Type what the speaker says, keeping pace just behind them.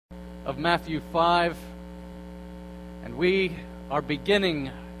of Matthew 5, and we are beginning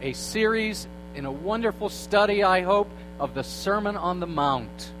a series in a wonderful study, I hope, of the Sermon on the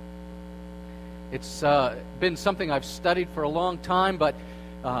Mount. It's been something I've studied for a long time, but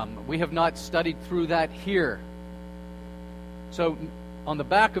we have not studied through that here. So on the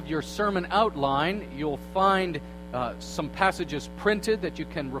back of your sermon outline, you'll find some passages printed that you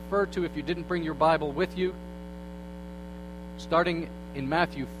can refer to if you didn't bring your Bible with you. Starting in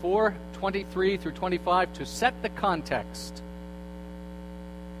Matthew 4, 23 through 25, to set the context.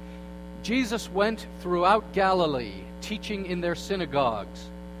 Jesus went throughout Galilee, teaching in their synagogues,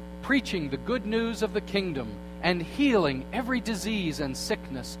 preaching the good news of the kingdom, and healing every disease and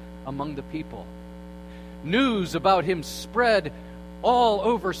sickness among the people. News about him spread all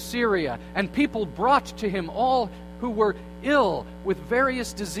over Syria, and people brought to him all who were ill with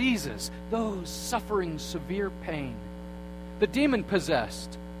various diseases, those suffering severe pain, the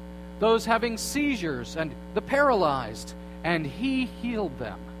demon-possessed, those having seizures, and the paralyzed, and he healed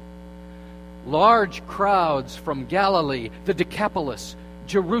them. Large crowds from Galilee, the Decapolis,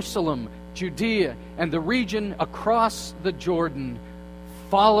 Jerusalem, Judea, and the region across the Jordan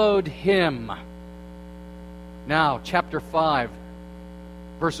followed him. Now, chapter 5,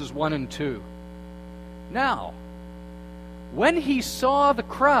 verses 1 and 2. Now, when he saw the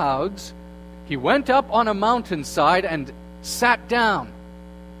crowds, he went up on a mountainside and sat down.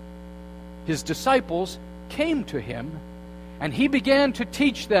 His disciples came to him, and he began to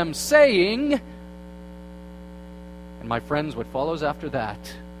teach them, saying, and my friends, what follows after that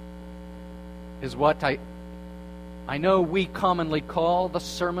is what I know we commonly call the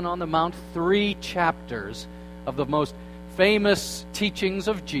Sermon on the Mount, 3 chapters of the most famous teachings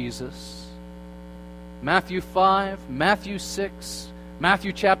of Jesus. Matthew 5, Matthew 6,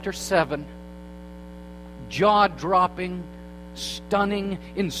 Matthew chapter 7. Jaw-dropping, stunning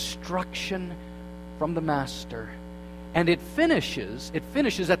instruction from the Master. And it finishes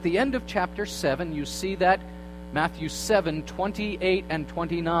at the end of chapter 7. You see that, Matthew 7, 28 and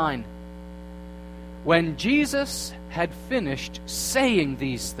 29. When Jesus had finished saying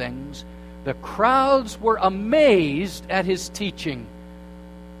these things, the crowds were amazed at his teaching,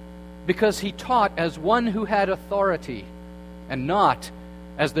 because he taught as one who had authority, and not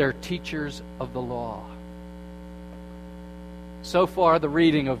as their teachers of the law. So far, the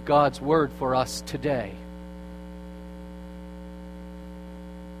reading of God's Word for us today.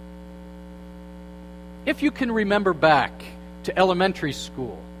 If you can remember back to elementary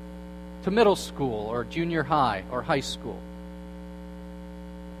school, to middle school, or junior high, or high school,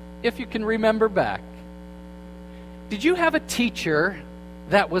 if you can remember back, did you have a teacher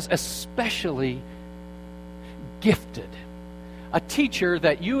that was especially gifted? A teacher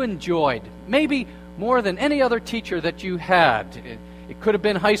that you enjoyed, maybe more than any other teacher that you had. It could have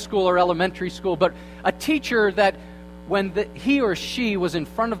been high school or elementary school, but a teacher that when he or she was in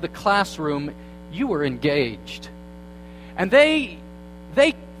front of the classroom, you were engaged. And they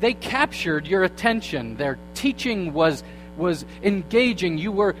captured your attention. Their teaching was engaging.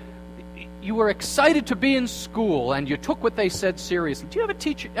 You were excited to be in school, and you took what they said seriously. Do you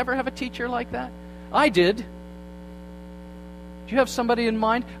ever have a teacher like that? I did. Do you have somebody in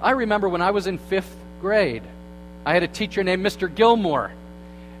mind? I remember when I was in 5th grade, I had a teacher named Mr. Gilmore,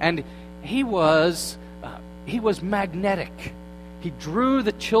 and he was magnetic. He drew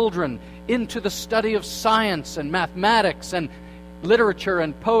the children into the study of science and mathematics and literature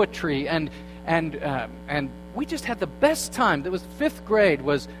and poetry, and we just had the best time. That was 5th grade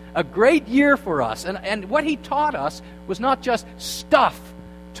was a great year for us, and what he taught us was not just stuff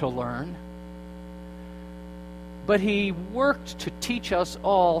to learn, but he worked to teach us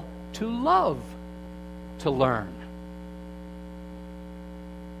all to love to learn.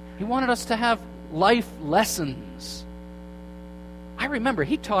 He wanted us to have life lessons. I remember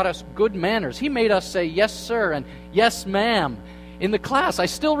he taught us good manners. He made us say yes sir and yes ma'am in the class. I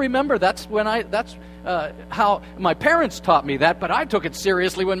still remember that's how my parents taught me that, but I took it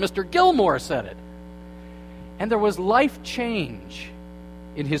seriously when Mr. Gilmore said it. And there was life change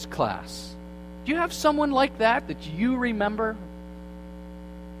in his class. Do you have someone like that you remember?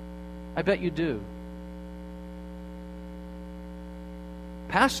 I bet you do.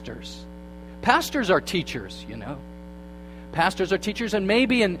 Pastors are teachers, you know. Pastors are teachers, and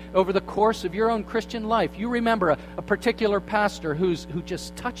maybe over the course of your own Christian life, you remember a particular pastor who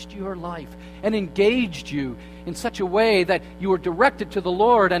just touched your life and engaged you in such a way that you were directed to the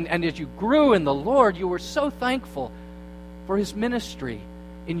Lord, and as you grew in the Lord, you were so thankful for his ministry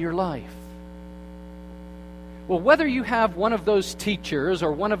in your life. Well, whether you have one of those teachers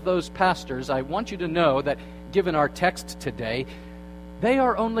or one of those pastors, I want you to know that, given our text today, they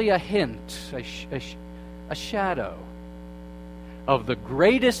are only a hint, a shadow of the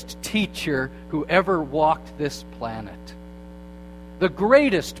greatest teacher who ever walked this planet. The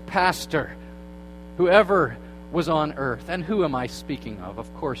greatest pastor who ever was on earth. And who am I speaking of?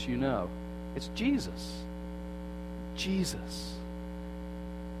 Of course you know. It's Jesus. Jesus.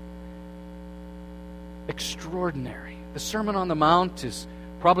 Extraordinary. The Sermon on the Mount is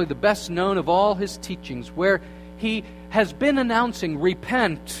probably the best known of all his teachings, where he has been announcing,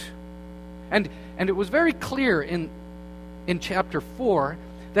 repent. And it was very clear in chapter 4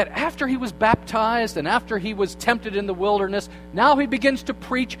 that after he was baptized and after he was tempted in the wilderness, now he begins to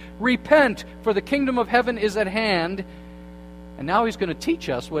preach, repent, for the kingdom of heaven is at hand. And now he's going to teach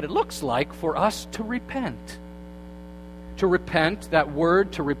us what it looks like for us to repent. To repent, that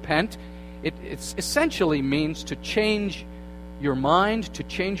word, to repent, it essentially means to change your mind, to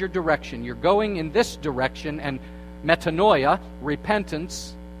change your direction. You're going in this direction, and metanoia,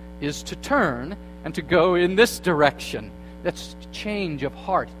 repentance, is to turn and to go in this direction. That's change of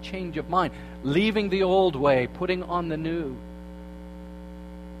heart, change of mind, leaving the old way, putting on the new.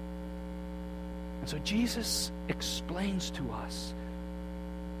 And so Jesus explains to us,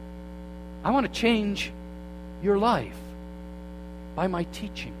 I want to change your life by my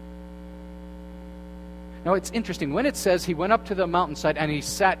teaching. Now it's interesting, when it says he went up to the mountainside and he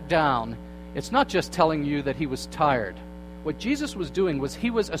sat down, it's not just telling you that he was tired. What Jesus was doing was he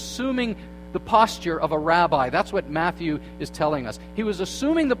was assuming the posture of a rabbi. That's what Matthew is telling us. He was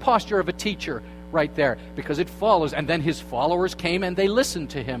assuming the posture of a teacher right there, because it follows. And then his followers came and they listened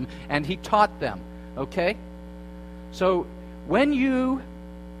to him and he taught them. Okay? So when you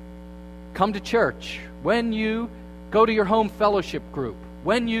come to church, when you go to your home fellowship group,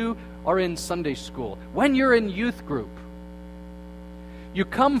 when you are in Sunday school, when you're in youth group, you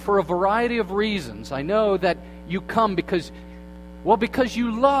come for a variety of reasons. I know that you come because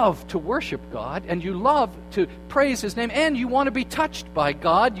you love to worship God, and you love to praise His name, and you want to be touched by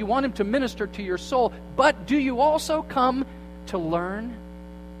God. You want Him to minister to your soul. But do you also come to learn?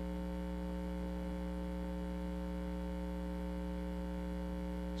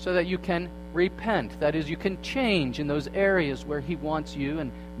 So that you can repent. That is, you can change in those areas where He wants you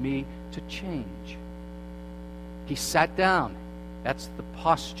and me to change. He sat down. That's the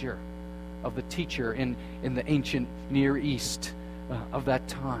posture of the teacher in the ancient Near East of that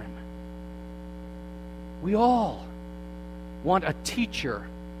time. We all want a teacher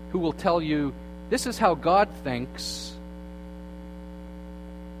who will tell you, this is how God thinks,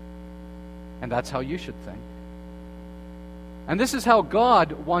 and that's how you should think. And this is how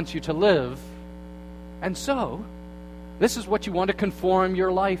God wants you to live, and so this is what you want to conform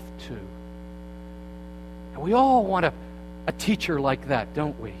your life to. And we all want a teacher like that,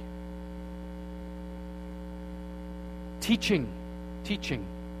 don't we? Teaching.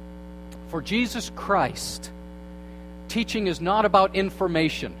 For Jesus Christ, teaching is not about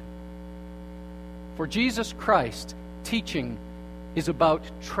information. For Jesus Christ, teaching is about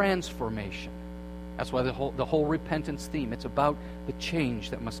transformation. That's why the whole repentance theme, it's about the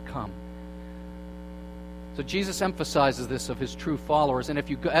change that must come. So Jesus emphasizes this of His true followers. And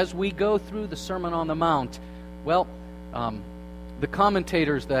as we go through the Sermon on the Mount, well, the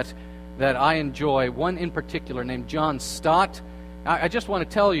commentators that I enjoy, one in particular named John Stott, I just want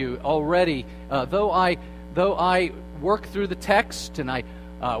to tell you already, though I work through the text and I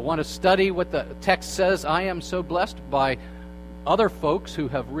want to study what the text says, I am so blessed by other folks who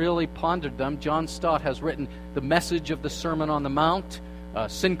have really pondered them. John Stott has written The Message of the Sermon on the Mount.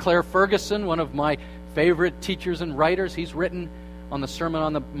 Sinclair Ferguson, one of my favorite teachers and writers, he's written on the Sermon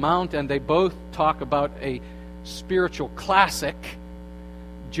on the Mount, and they both talk about a spiritual classic.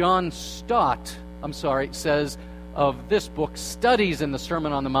 John Stott, says of this book, Studies in the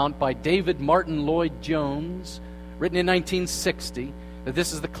Sermon on the Mount by David Martin Lloyd-Jones, written in 1960, that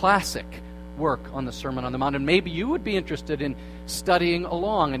this is the classic work on the Sermon on the Mount. And maybe you would be interested in studying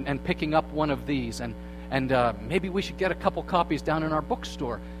along and picking up one of these. And maybe we should get a couple copies down in our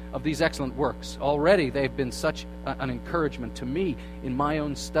bookstore of these excellent works. Already they've been such an encouragement to me in my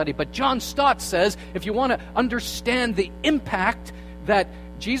own study. But John Stott says, if you want to understand the impact that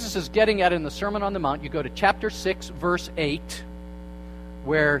Jesus is getting at in the Sermon on the Mount, you go to chapter 6, verse 8,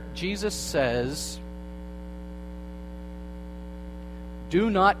 where Jesus says,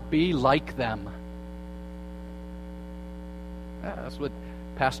 do not be like them. That's what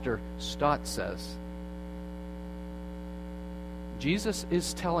Pastor Stott says. Jesus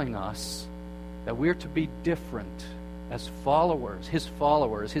is telling us that we're to be different as followers,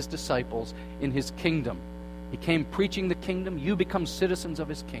 His disciples in His kingdom. He came preaching the kingdom. You become citizens of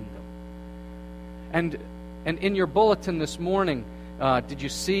His kingdom. And in your bulletin this morning, Did you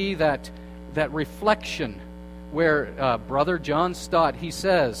see that reflection where Brother John Stott, he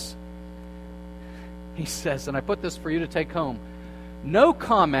says, and I put this for you to take home, no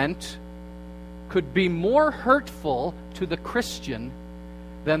comment could be more hurtful to the Christian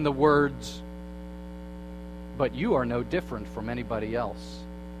than the words, "But you are no different from anybody else."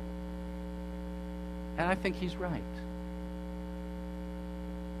 And I think he's right.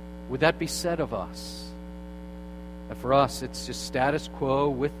 Would that be said of us? That for us, it's just status quo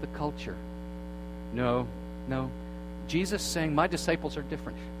with the culture. No. Jesus saying, my disciples are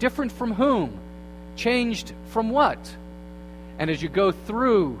different. Different from whom? Changed from what? And as you go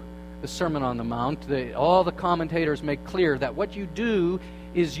through the Sermon on the Mount, all the commentators make clear that what you do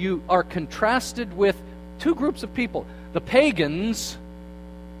is you are contrasted with two groups of people, the pagans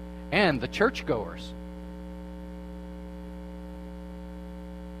and the churchgoers.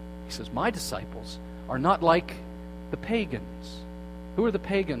 He says, my disciples are not like the pagans. Who are the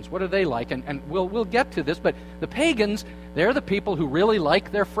pagans? What are they like? And we'll get to this, but the pagans, they're the people who really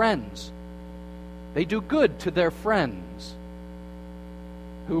like their friends. They do good to their friends.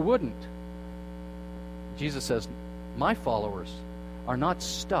 Who wouldn't? Jesus says, my followers are not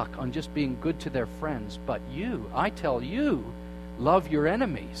stuck on just being good to their friends, but you, I tell you, love your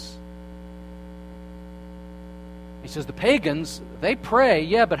enemies. He says the pagans, they pray,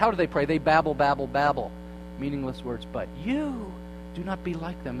 yeah, but how do they pray? They babble, babble, babble. Meaningless words. But you, do not be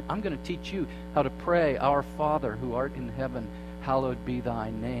like them. I'm going to teach you how to pray, Our Father who art in heaven, hallowed be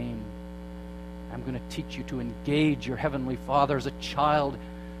thy name. I'm going to teach you to engage your heavenly Father as a child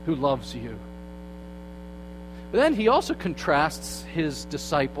who loves you. But then he also contrasts his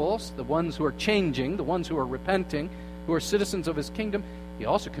disciples, the ones who are changing, the ones who are repenting, who are citizens of his kingdom. He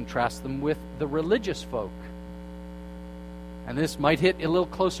also contrasts them with the religious folk. And this might hit a little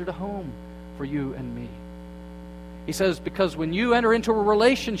closer to home for you and me. He says, because when you enter into a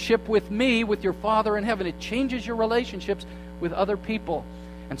relationship with me, with your Father in heaven, it changes your relationships with other people.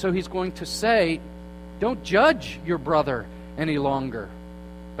 And so he's going to say, don't judge your brother any longer,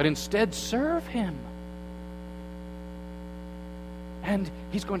 but instead serve him. And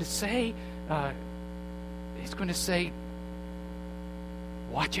he's going to say,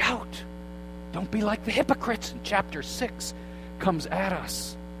 watch out. Don't be like the hypocrites. In chapter 6 comes at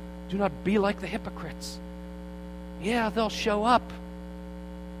us. Do not be like the hypocrites. Yeah, they'll show up,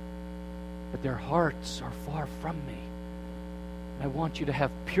 but their hearts are far from me. I want you to have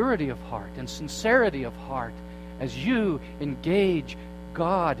purity of heart and sincerity of heart as you engage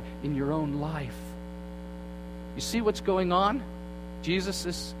God in your own life. You see what's going on?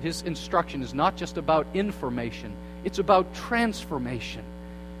 His instruction is not just about information, it's about transformation.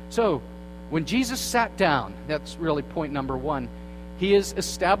 So, when Jesus sat down, that's really point number one, he is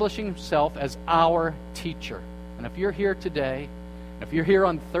establishing himself as our teacher. And if you're here today, if you're here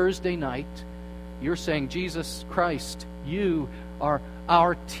on Thursday night, you're saying, Jesus Christ, you are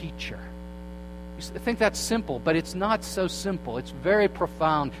our teacher. You think that's simple, but it's not so simple. It's very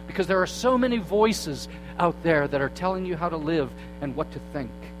profound because there are so many voices out there that are telling you how to live and what to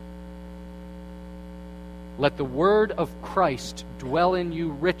think. Let the word of Christ dwell in you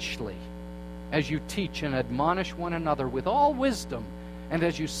richly as you teach and admonish one another with all wisdom, and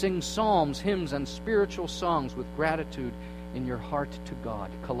as you sing psalms, hymns, and spiritual songs with gratitude in your heart to God.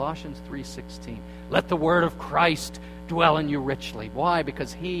 Colossians 3:16. Let the word of Christ dwell in you richly. Why?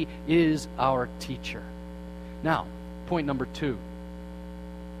 Because he is our teacher. Now, point number 2.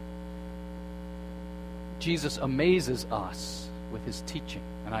 Jesus amazes us with his teaching.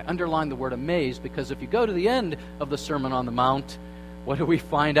 And I underline the word amaze because if you go to the end of the Sermon on the Mount, what do we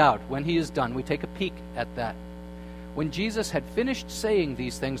find out? When he is done, we take a peek at that. When Jesus had finished saying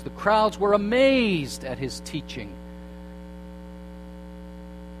these things, the crowds were amazed at his teaching.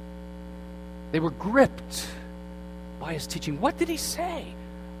 They were gripped by his teaching. What did he say?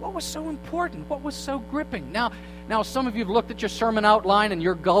 What was so important? What was so gripping? Now some of you have looked at your sermon outline and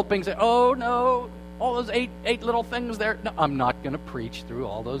you're gulping, saying, oh no, all those eight little things there. No, I'm not going to preach through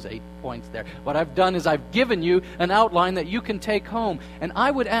all those 8 points there. What I've done is I've given you an outline that you can take home. And I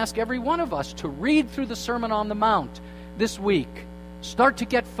would ask every one of us to read through the Sermon on the Mount this week. Start to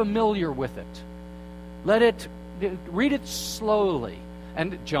get familiar with it. Read it slowly.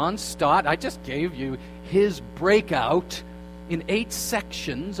 And John Stott, I just gave you his breakout in 8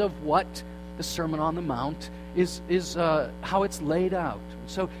 sections of what the Sermon on the Mount is how it's laid out.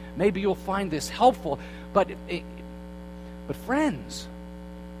 So maybe you'll find this helpful. But friends,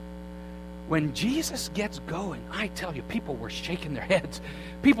 when Jesus gets going, I tell you, people were shaking their heads.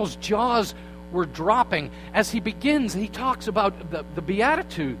 People's jaws were dropping. As he begins, he talks about the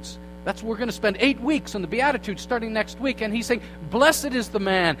Beatitudes. We're going to spend 8 weeks on the Beatitudes starting next week. And he's saying, blessed is the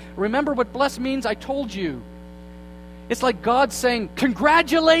man. Remember what blessed means? I told you. It's like God saying,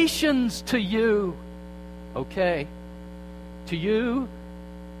 congratulations to you. Okay. To you,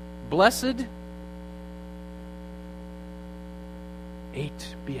 blessed. 8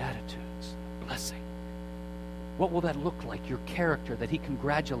 Beatitudes. Blessing. What will that look like? Your character that he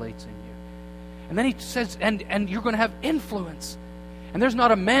congratulates in you. And then he says, and you're going to have influence. And there's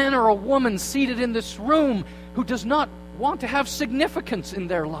not a man or a woman seated in this room who does not want to have significance in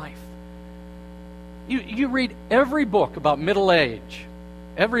their life. You read every book about middle age,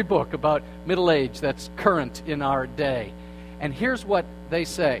 every book about middle age that's current in our day. And here's what they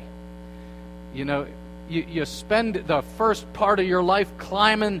say. You know, you spend the first part of your life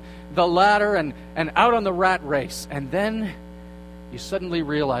climbing the ladder and out on the rat race. And then you suddenly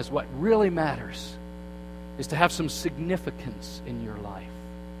realize what really matters is to have some significance in your life.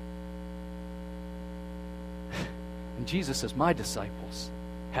 And Jesus says, my disciples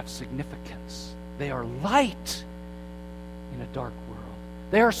have significance. They are light in a dark world.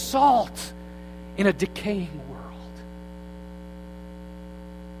 They are salt in a decaying world.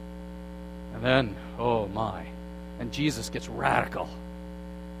 And then, oh my, and Jesus gets radical.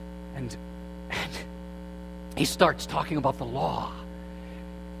 And he starts talking about the law.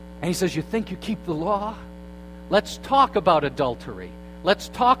 And he says, you think you keep the law? Let's talk about adultery. Let's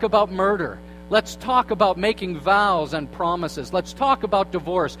talk about murder. Let's talk about making vows and promises. Let's talk about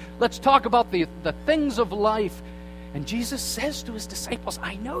divorce. Let's talk about the things of life. And Jesus says to his disciples,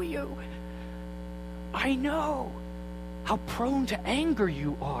 I know you. I know how prone to anger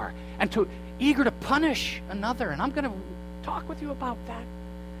you are and to eager to punish another. And I'm going to talk with you about that.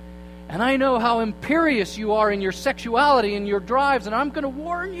 And I know how imperious you are in your sexuality and your drives. And I'm going to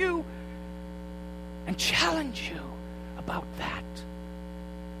warn you and challenge you about that.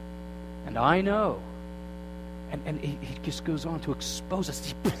 And I know. And he just goes on to expose us.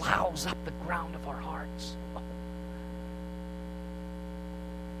 He plows up the ground of our hearts.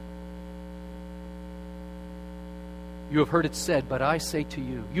 You have heard it said, but I say to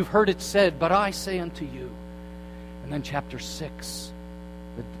you. You've heard it said, but I say unto you. And then chapter 6.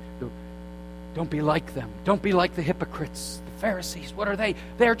 Don't be like them. Don't be like the hypocrites, the Pharisees. What are they?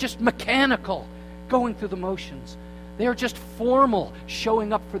 They're just mechanical, going through the motions. They are just formal,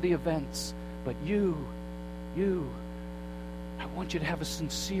 showing up for the events. But you, I want you to have a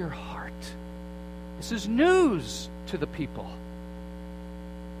sincere heart. This is news to the people.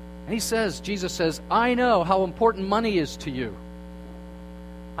 And Jesus says, I know how important money is to you.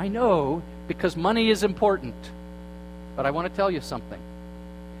 I know because money is important. But I want to tell you something.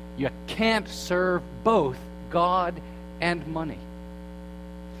 You can't serve both God and money.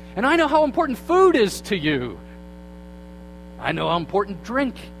 And I know how important food is to you. I know how important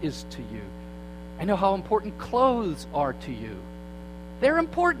drink is to you. I know how important clothes are to you. They're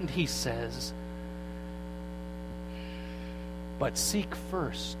important, he says. But seek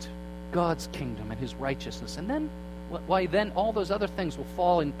first God's kingdom and his righteousness. And then, then all those other things will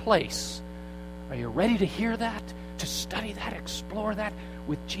fall in place. Are you ready to hear that? To study that, explore that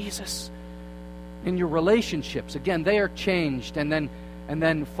with Jesus? In your relationships, again, they are changed. And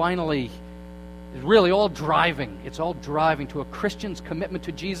then finally, it's really all driving. It's all driving to a Christian's commitment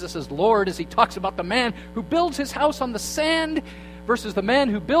to Jesus as Lord, as he talks about the man who builds his house on the sand versus the man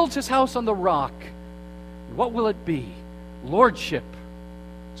who builds his house on the rock. What will it be? Lordship.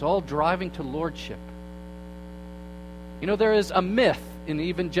 It's all driving to lordship. You know, there is a myth in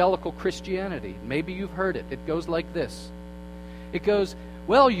evangelical Christianity. Maybe you've heard it. It goes like this. It goes,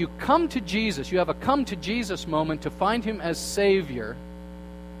 well, you come to Jesus. You have a come to Jesus moment to find him as Savior.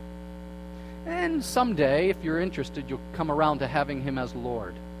 And someday, if you're interested, you'll come around to having him as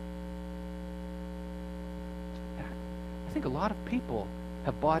Lord. I think a lot of people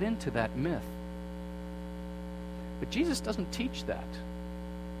have bought into that myth. But Jesus doesn't teach that.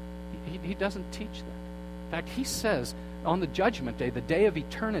 He doesn't teach that. In fact, he says on the judgment day, the day of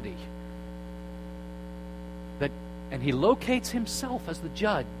eternity, and he locates himself as the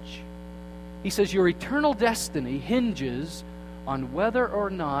judge. He says, your eternal destiny hinges on whether or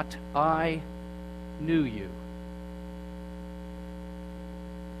not I knew you.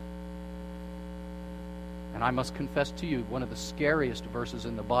 And I must confess to you, one of the scariest verses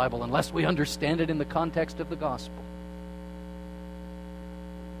in the Bible, unless we understand it in the context of the gospel.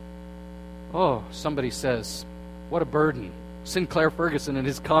 Oh, somebody says, what a burden. Sinclair Ferguson in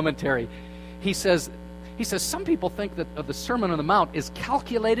his commentary, he says, some people think that the Sermon on the Mount is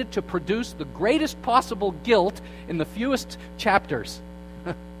calculated to produce the greatest possible guilt in the fewest chapters.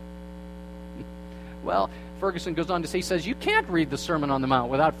 Well, Ferguson goes on to say, he says, you can't read the Sermon on the Mount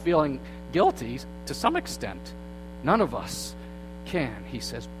without feeling guilty to some extent. None of us can, he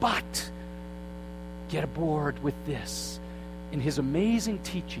says. But get aboard with this. In his amazing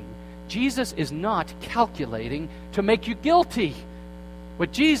teaching, Jesus is not calculating to make you guilty.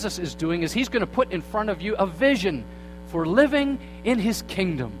 What Jesus is doing is he's going to put in front of you a vision for living in his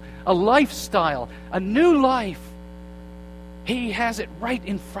kingdom, a lifestyle, a new life. He has it right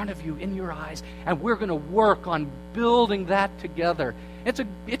in front of you, in your eyes, and we're going to work on building that together. It's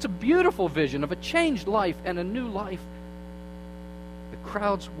a beautiful vision of a changed life and a new life. The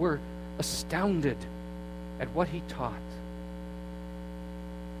crowds were astounded at what he taught.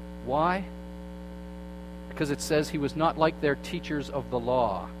 Why? Because it says he was not like their teachers of the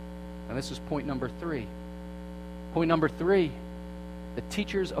law. And this is point number 3. Point number 3, the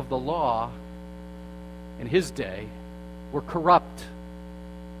teachers of the law in his day were corrupt.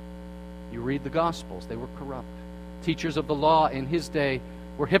 You read the Gospels, they were corrupt. Teachers of the law in his day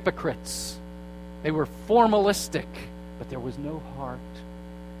were hypocrites. They were formalistic, but there was no heart.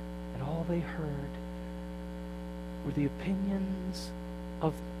 And all they heard were the opinions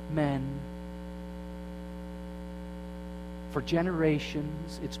of men. For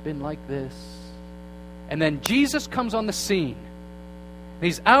generations, it's been like this. And then Jesus comes on the scene.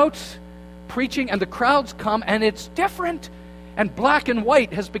 He's out preaching, and the crowds come, and it's different. And black and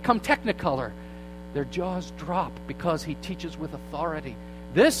white has become technicolor. Their jaws drop because he teaches with authority.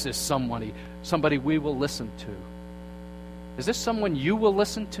 This is somebody we will listen to. Is this someone you will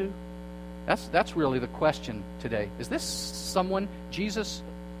listen to? That's really the question today. Is this someone, Jesus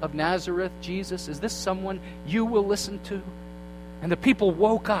of Nazareth, Jesus, is this someone you will listen to? And the people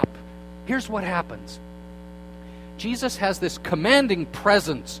woke up. Here's what happens. Jesus has this commanding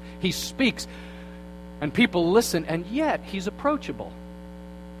presence. He speaks, and people listen, and yet he's approachable.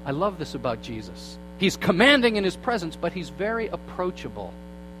 I love this about Jesus. He's commanding in his presence, but he's very approachable.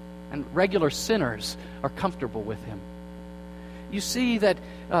 And regular sinners are comfortable with him. You see that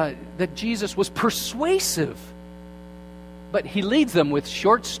Jesus was persuasive, but he leads them with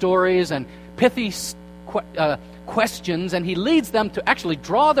short stories and pithy questions, and he leads them to actually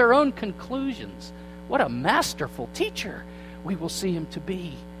draw their own conclusions. What a masterful teacher we will see him to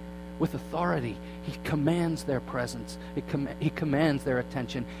be. With authority, he commands their presence. He commands their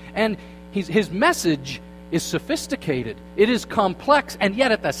attention. And his message is sophisticated. It is complex, and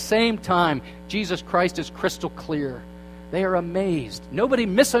yet at the same time, Jesus Christ is crystal clear. They are amazed. Nobody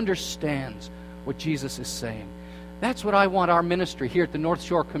misunderstands what Jesus is saying. That's what I want our ministry here at the North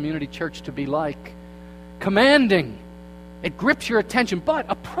Shore Community Church to be like. Commanding. It grips your attention, but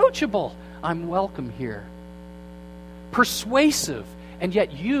approachable. I'm welcome here. Persuasive, and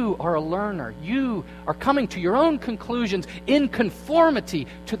yet you are a learner. You are coming to your own conclusions in conformity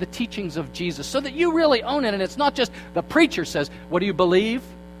to the teachings of Jesus so that you really own it. And it's not just the preacher says, what do you believe?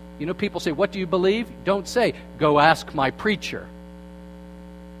 You know, people say, what do you believe? Don't say, go ask my preacher.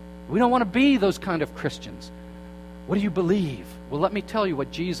 We don't want to be those kind of Christians. What do you believe? Well, let me tell you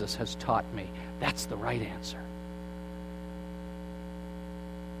what Jesus has taught me. That's the right answer.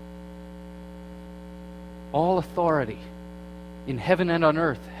 All authority in heaven and on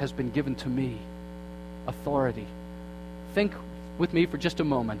earth has been given to me. Authority. Think with me for just a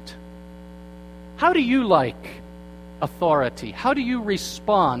moment. How do you like authority? How do you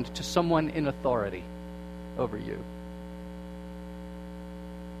respond to someone in authority over you?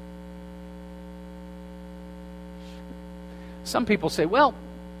 Some people say, well,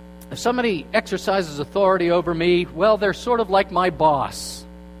 if somebody exercises authority over me, well, they're sort of like my boss.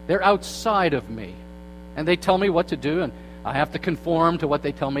 They're outside of me. And they tell me what to do, and I have to conform to what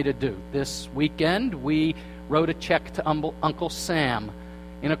they tell me to do. This weekend, we wrote a check to Uncle Sam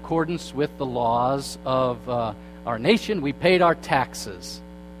in accordance with the laws of our nation. We paid our taxes.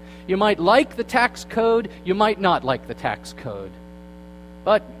 You might like the tax code, you might not like the tax code.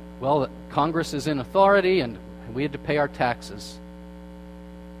 But, well, Congress is in authority, and we had to pay our taxes.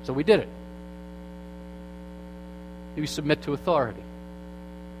 So we did it. We submit to authority.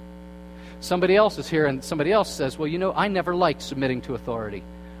 Somebody else is here, and somebody else says, well, you know, I never liked submitting to authority.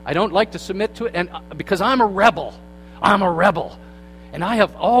 I don't like to submit to it, and because I'm a rebel. I'm a rebel. And I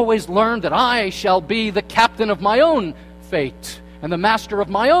have always learned that I shall be the captain of my own fate and the master of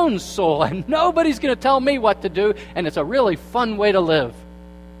my own soul, and nobody's going to tell me what to do, and it's a really fun way to live.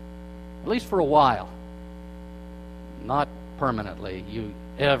 At least for a while. Not permanently.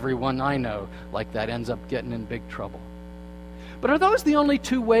 Everyone I know like that ends up getting in big trouble. But are those the only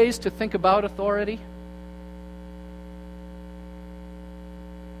two ways to think about authority?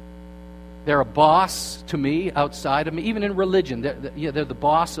 They're a boss to me, outside of me, even in religion. They're the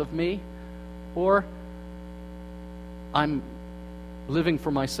boss of me. Or I'm living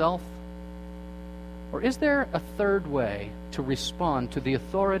for myself? Or is there a third way to respond to the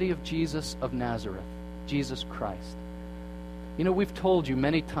authority of Jesus of Nazareth, Jesus Christ? You know, we've told you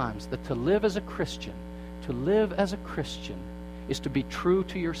many times that to live as a Christian is to be true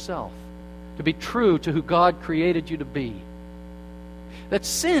to yourself, to be true to who God created you to be. That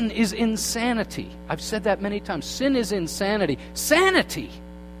sin is insanity. I've said that many times. Sin is insanity. Sanity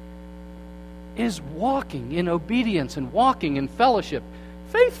is walking in obedience and walking in fellowship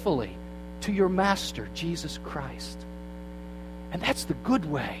faithfully to your Master, Jesus Christ. And that's the good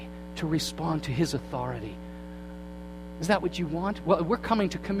way to respond to His authority. Is that what you want? Well, we're coming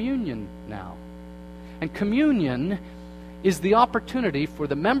to communion now. And communion is the opportunity for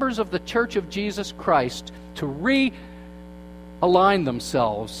the members of the Church of Jesus Christ to realign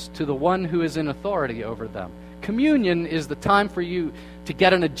themselves to the one who is in authority over them. Communion is the time for you to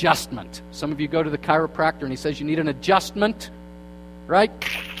get an adjustment. Some of you go to the chiropractor and he says you need an adjustment, right?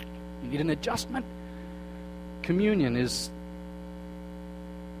 You need an adjustment. Communion is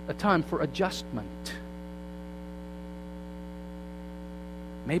a time for adjustment.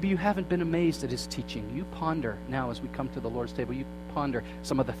 Maybe you haven't been amazed at His teaching. You ponder now as we come to the Lord's table, you ponder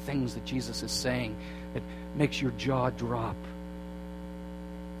some of the things that Jesus is saying that makes your jaw drop.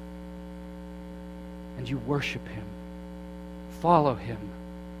 And you worship Him. Follow Him.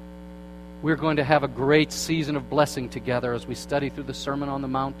 We're going to have a great season of blessing together as we study through the Sermon on the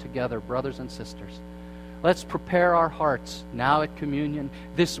Mount together, brothers and sisters. Let's prepare our hearts now at communion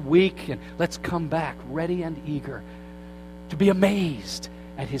this week, and let's come back ready and eager to be amazed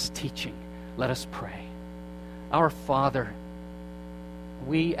at His teaching. Let us pray. Our Father,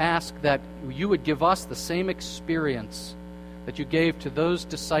 we ask that You would give us the same experience that You gave to those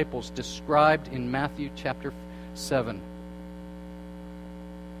disciples described in Matthew chapter 7.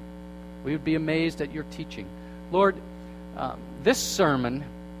 We would be amazed at Your teaching. Lord, this sermon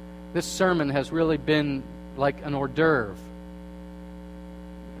has really been like an hors d'oeuvre.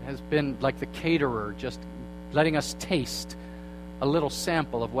 It has been like the caterer just letting us taste a little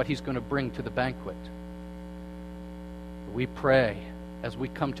sample of what He's going to bring to the banquet. We pray as we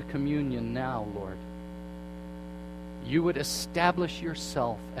come to communion now, Lord, You would establish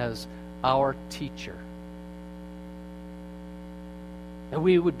Yourself as our teacher. That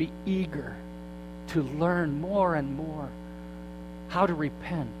we would be eager to learn more and more how to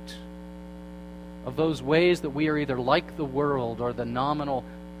repent of those ways that we are either like the world or the nominal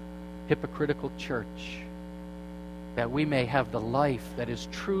hypocritical church, that we may have the life that is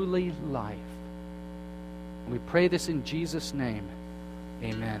truly life. And we pray this in Jesus' name.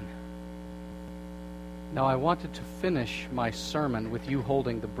 Amen. Now, I wanted to finish my sermon with you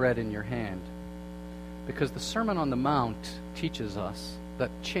holding the bread in your hand, because the Sermon on the Mount teaches us that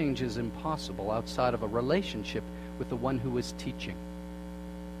change is impossible outside of a relationship with the one who is teaching.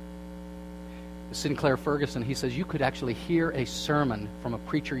 Sinclair Ferguson, he says, you could actually hear a sermon from a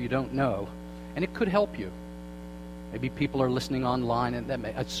preacher you don't know, and it could help you. Maybe people are listening online, and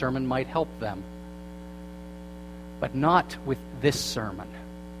a sermon might help them. But not with this sermon.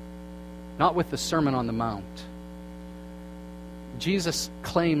 Not with the Sermon on the Mount. Jesus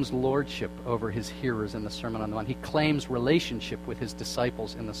claims lordship over His hearers in the Sermon on the Mount. He claims relationship with His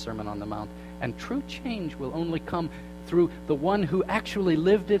disciples in the Sermon on the Mount. And true change will only come through the one who actually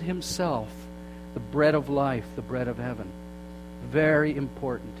lived it Himself, the bread of life, the bread of heaven. Very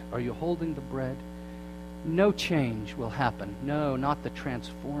important. Are you holding the bread? No change will happen. No, not the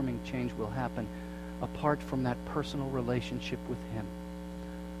transforming change will happen apart from that personal relationship with Him.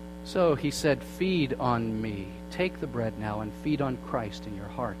 So He said, feed on me. Take the bread now and feed on Christ in your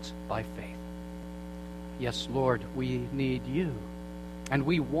hearts by faith. Yes, Lord, we need You, and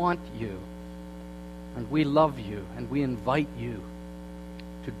we want You, and we love You, and we invite You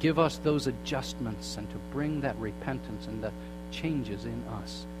to give us those adjustments and to bring that repentance and the changes in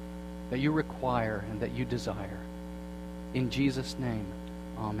us that You require and that You desire. In Jesus' name,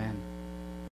 amen.